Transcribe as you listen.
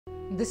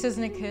This is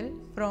Nikhil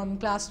from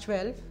class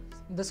 12,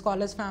 the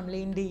Scholars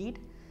family indeed.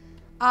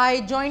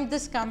 I joined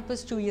this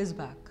campus 2 years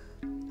back,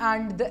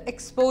 and the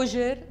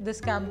exposure this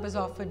campus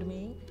offered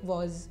me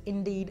was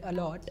indeed a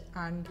lot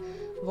and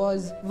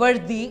was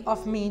worthy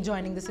of me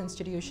joining this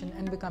institution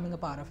and becoming a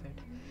part of it.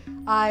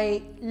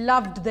 I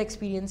loved the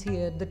experience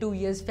here. The 2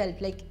 years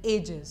felt like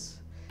ages.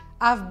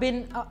 I've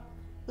been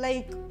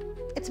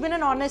it's been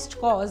an honest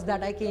cause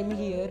that I came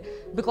here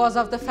because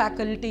of the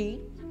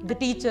faculty, the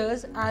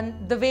teachers,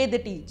 and the way they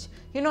teach.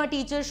 You know, a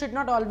teacher should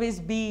not always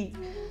be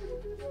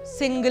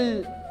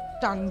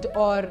single-tongued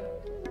or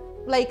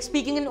like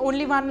speaking in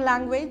only one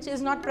language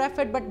is not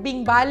preferred, but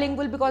being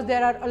bilingual, because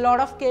there are a lot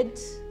of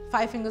kids,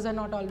 5 fingers are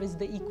not always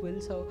the equal.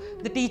 So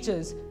the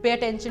teachers pay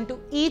attention to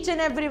each and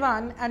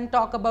everyone and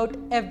talk about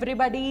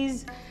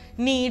everybody's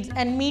needs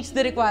and meets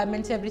the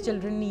requirements every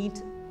children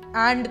needs,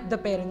 and the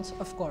parents,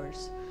 of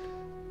course.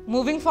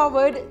 Moving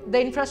forward,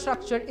 the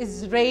infrastructure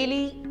is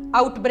really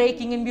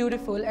outbreaking and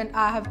beautiful, and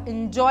I have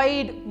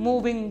enjoyed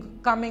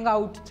coming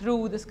out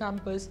through this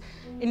campus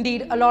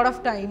indeed a lot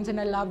of times, and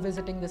I love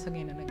visiting this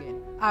again and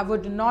again. I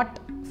would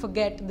not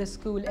forget this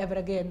school ever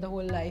again the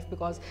whole life,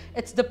 because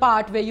it's the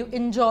part where you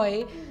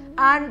enjoy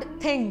and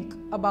think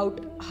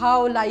about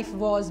how life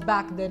was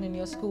back then in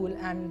your school,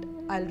 and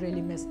I'll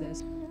really miss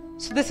this.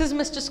 So this is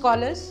Mr.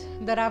 Scholars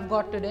that I've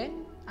got today.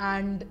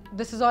 And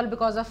this is all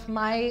because of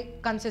my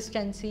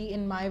consistency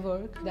in my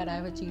work that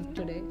I've achieved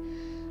today.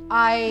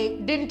 I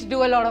didn't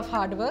do a lot of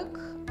hard work.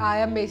 I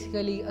am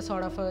basically a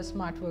sort of a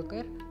smart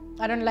worker.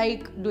 I don't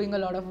like doing a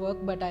lot of work,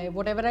 but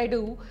whatever I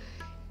do,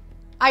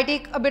 I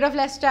take a bit of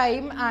less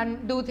time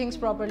and do things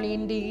properly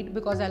indeed,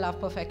 because I love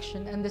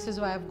perfection. And this is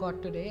why I've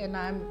got today. And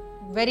I'm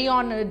very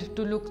honored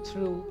to look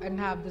through and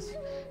have this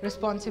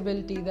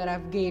responsibility that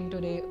I've gained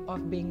today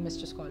of being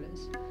Mr.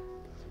 Scholars.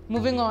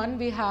 Moving on,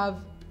 we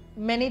have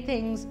many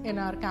things in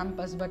our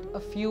campus, but a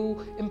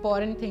few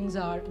important things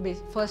are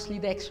firstly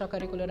the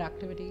extracurricular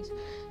activities.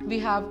 We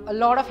have a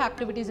lot of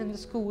activities in the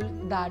school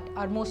that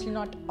are mostly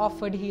not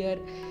offered here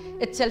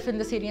itself in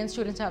the city, and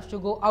students have to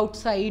go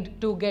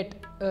outside to get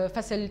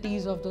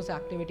facilities of those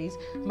activities.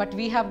 But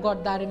we have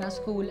got that in our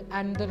school,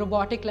 and the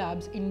robotic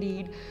labs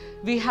indeed.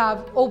 We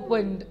have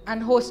opened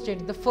and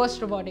hosted the first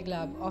robotic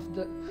lab of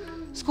the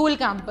school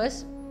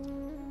campus.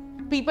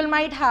 People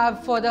might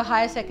have for the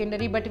higher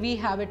secondary, but we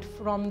have it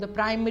from the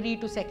primary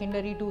to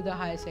secondary to the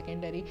higher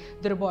secondary,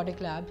 the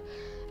robotic lab.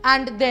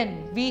 And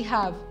then we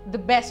have the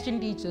best in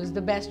teachers,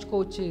 the best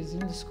coaches in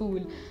the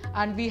school,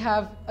 and we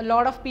have a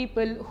lot of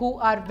people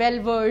who are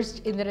well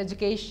versed in their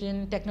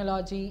education,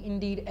 technology,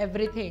 indeed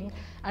everything,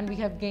 and we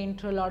have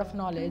gained a lot of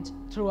knowledge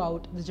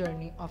throughout the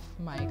journey of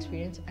my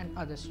experience and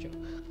others too.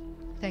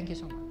 Thank you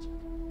so much.